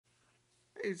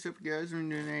Hey, what's up, guys? I'm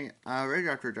doing a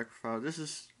RaidRaptor deck profile. This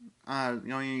is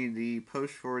you only need the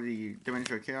post for the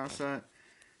Dimensional Chaos set.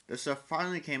 The stuff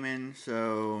finally came in,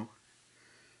 so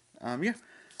yeah.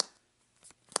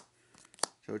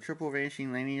 So triple Vanishing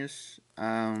Lanius.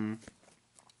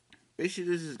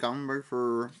 Basically this is Gothenburg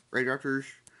for RaidRaptors.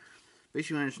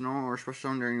 Basically when it's normal or special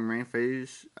summon during your main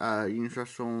phase, you can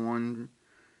special summon one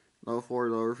level 4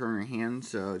 lower from your hand,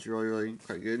 so it's really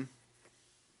quite good.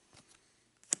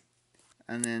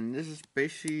 And then this is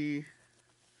basically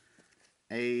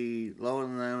a low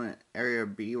and limit area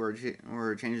B where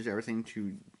it changes everything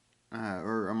to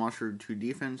or a monster to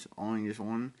defense, only just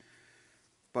one.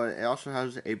 But it also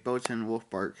has a built-in wolf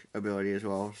bark ability as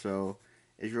well, so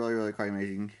it's really quite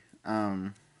amazing.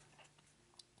 But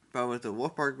with the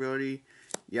wolf bark ability,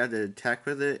 you have to attack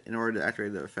with it in order to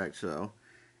activate the effect, so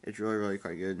it's really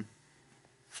quite good.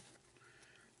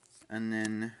 And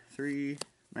then 3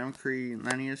 Mammokree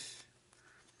Lanius.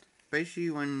 Basically,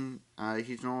 when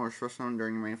he's normal or special summon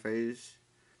during your main phase,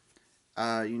 you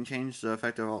can change the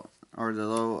effect of all, or the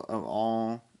low of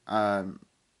all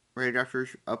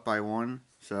RaidRaptors up by 1.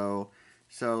 So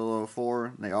level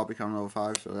 4, they all become level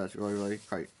 5. So that's really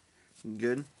quite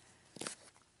good.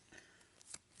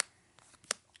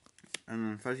 And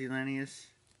then Fuzzy Lanius,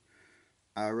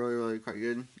 really quite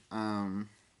good.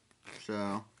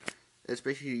 So it's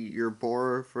basically your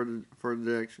boar for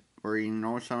the deck, or you can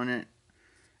normal summon it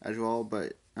as well.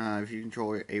 But if you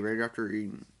control a RaidRaptor,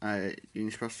 you can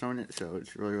special summon it. So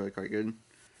it's really quite good.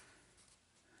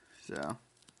 So.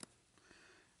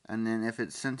 And then if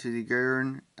it's sent to the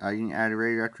graveyard, you can add a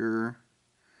RaidRaptor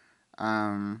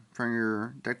from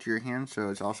your deck to your hand, so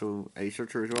it's also a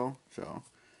searcher as well. So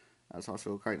that's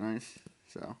also quite nice.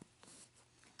 So,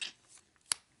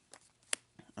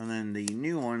 and then the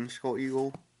new one, Skull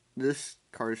Eagle. This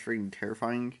card is freaking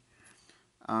terrifying.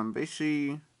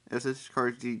 Basically, if this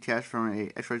card is detached from a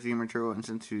XYZ material and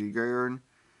sent to the graveyard,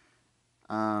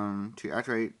 to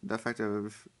activate the effect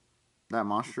of that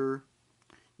monster,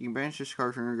 you can banish this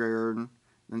card from your graveyard,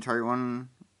 then target one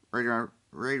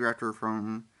RaidRaptor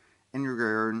from in your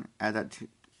graveyard, add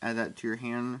that to your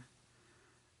hand,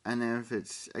 and then if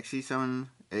it's XC summon,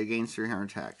 it gains 300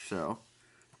 attack. So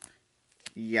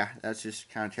yeah, that's just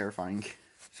kind of terrifying.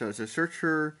 So it's a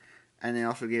searcher, and it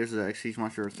also gives the XC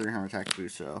monster a 300 attack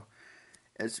boost. So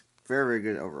it's very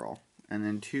good overall. And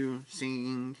then 2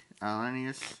 Singing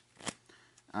Lanius,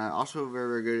 also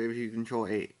very good if you control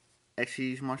a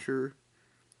XC monster.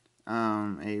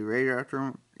 A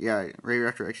RaidRaptor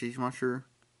XC monster.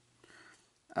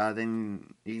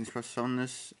 Then you can special summon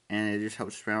this, and it just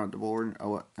helps spread out the board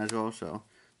as well, so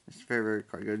it's very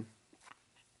quite good.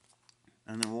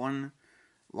 And then 1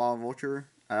 Wild Vulture.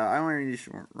 I only just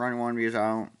run 1 because I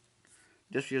don't,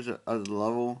 just because of the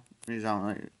level, because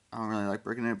I don't really like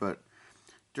breaking it. But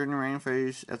during the main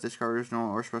phase, if this card is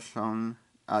normal or special summon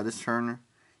this turn,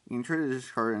 you can trigger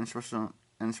this card and special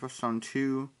summon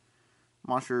 2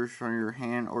 monsters from your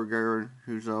hand or graveyard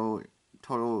whose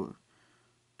total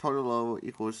level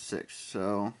equals 6.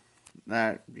 So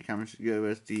that becomes good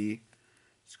with the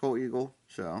Skull Eagle.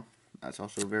 So that's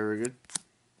also very good.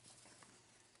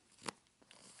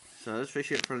 So that's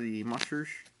basically it for the monsters.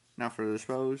 Now for the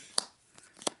dispose.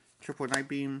 Triple Night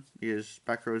Beam is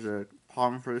back row is a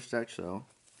palm for this deck, so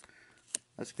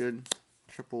that's good.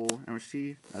 Triple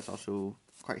MST, that's also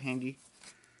quite handy.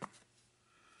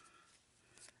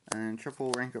 And then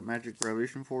triple Rank Up Magic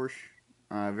Revolution Force,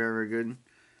 very good.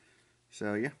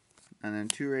 So yeah, and then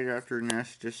 2 RaidRaptor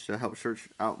Nest just to help search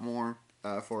out more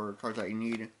for cards that you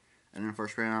need, and then for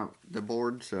spreading out the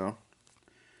board. So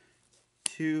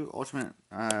 2 Ultimate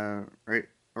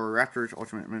Raptor's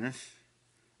Ultimate Menace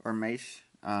or Mace.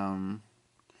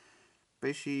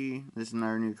 Basically, this is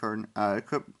another new card.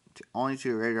 Equipped only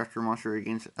to a RaidRaptor monster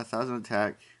against 1,000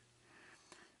 attack.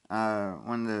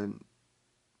 When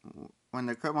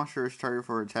the equipped monster is targeted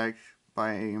for attack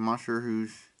by a monster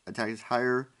whose attack is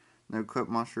higher than the equipped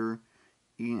monster,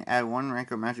 you can add 1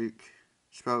 Rank Up Magic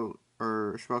spell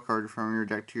card from your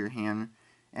deck to your hand,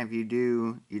 and if you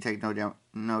do, you take no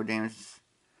damage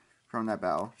from that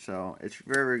battle. So it's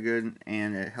very good,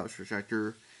 and it helps protect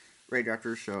your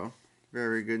RaidRaptor. So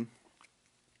very good.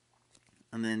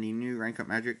 And then the new Rank Up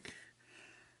Magic,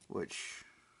 which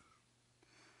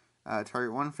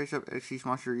target 1 face-up XC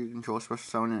monster you control, special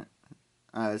summon it.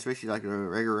 It's basically like a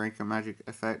regular Rank Up Magic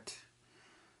effect.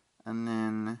 And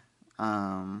then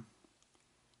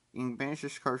you can banish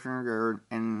this card from your graveyard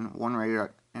and one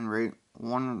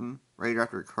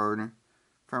RaidRaptor card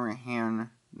from your hand.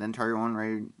 Then target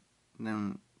one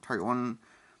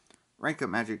Rank Up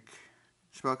Magic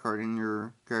spell card in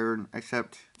your graveyard,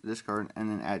 except this card, and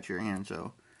then add to your hand.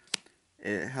 So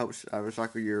It helps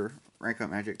recycle your rank up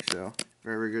magic, so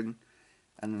very good.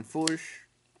 And then Foolish.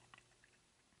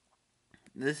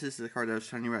 This is the card that I was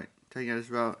telling you guys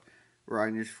about, where I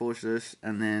can use Foolish this,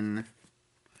 and then,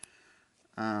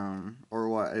 or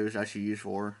what it was actually used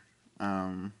for.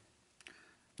 And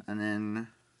then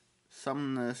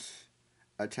summon this,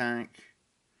 attack,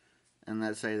 and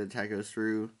let's say the attack goes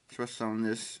through. Supposed to summon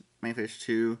this main phase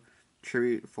 2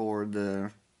 tribute for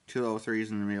the 2 level 3s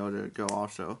in the middle to go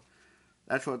also.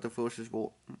 That's what the Foolish is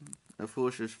for. The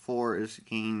Foolish is for, is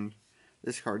gain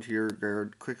this card to your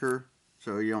graveyard quicker,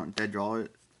 so you don't dead draw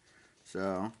it.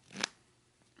 So,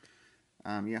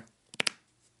 yeah.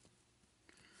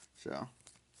 So,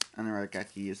 and the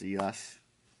Raigeki is the last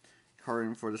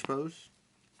card for Dispose.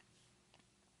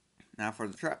 Now for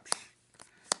the traps.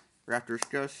 Raptor's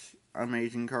Gus,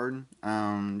 amazing card.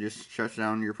 Just shuts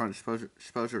down your opponent's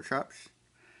disposal traps.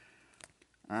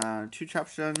 2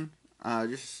 traps done,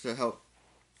 just to help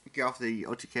get off the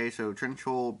OTK, so Trench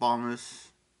Hole, Bombus,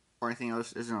 or anything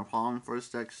else isn't a problem for this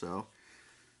deck, so,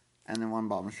 and then 1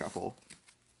 Bombus Trap Hole.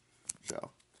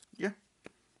 So, yeah,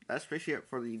 that's basically it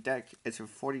for the deck. It's a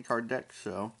 40 card deck,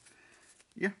 so,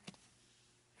 yeah.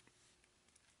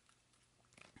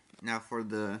 Now for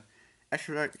the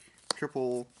extra deck,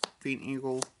 Triple Fiend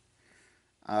Eagle.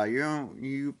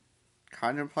 You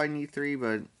kind of probably need 3,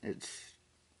 but it's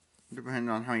depending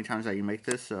on how many times that you make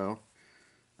this, so,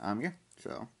 yeah,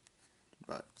 so,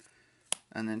 but,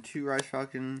 and then 2 Rise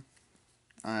Falcon,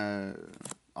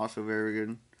 also very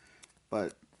good,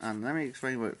 but, let me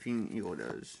explain what Fiend Eagle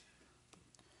does.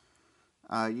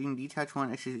 You can detach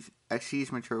 1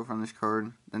 Xyz material from this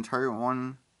card, then target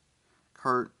 1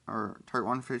 card, or target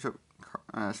 1 face-up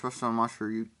special summon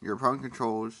monster your opponent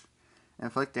controls, and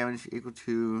inflict damage equal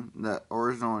to the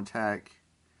original attack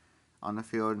on the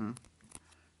field.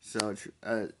 So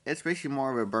it's basically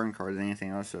more of a burn card than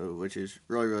anything else, so, which is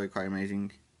really quite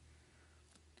amazing.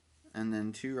 And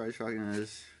then 2 Rise Falcon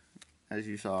is, as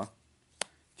you saw,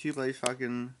 2 Blaze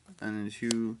Falcon, and then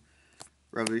 2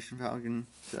 Revolution Falcon,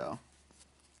 so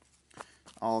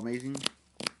all amazing.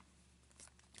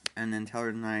 And then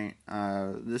Teller Knight,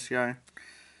 this guy,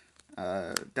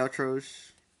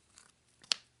 Deltros,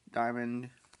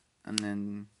 Diamond, and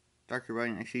then Dark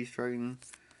Rebellion, Xyz Dragon,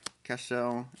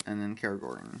 Castell, and then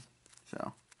Karagorn.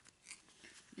 So,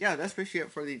 yeah, that's basically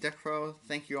it for the deck pro.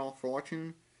 Thank you all for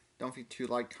watching. Don't forget to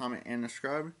like, comment, and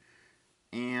subscribe.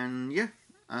 And, yeah,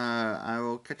 I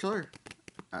will catch you later.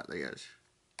 Alright, guys.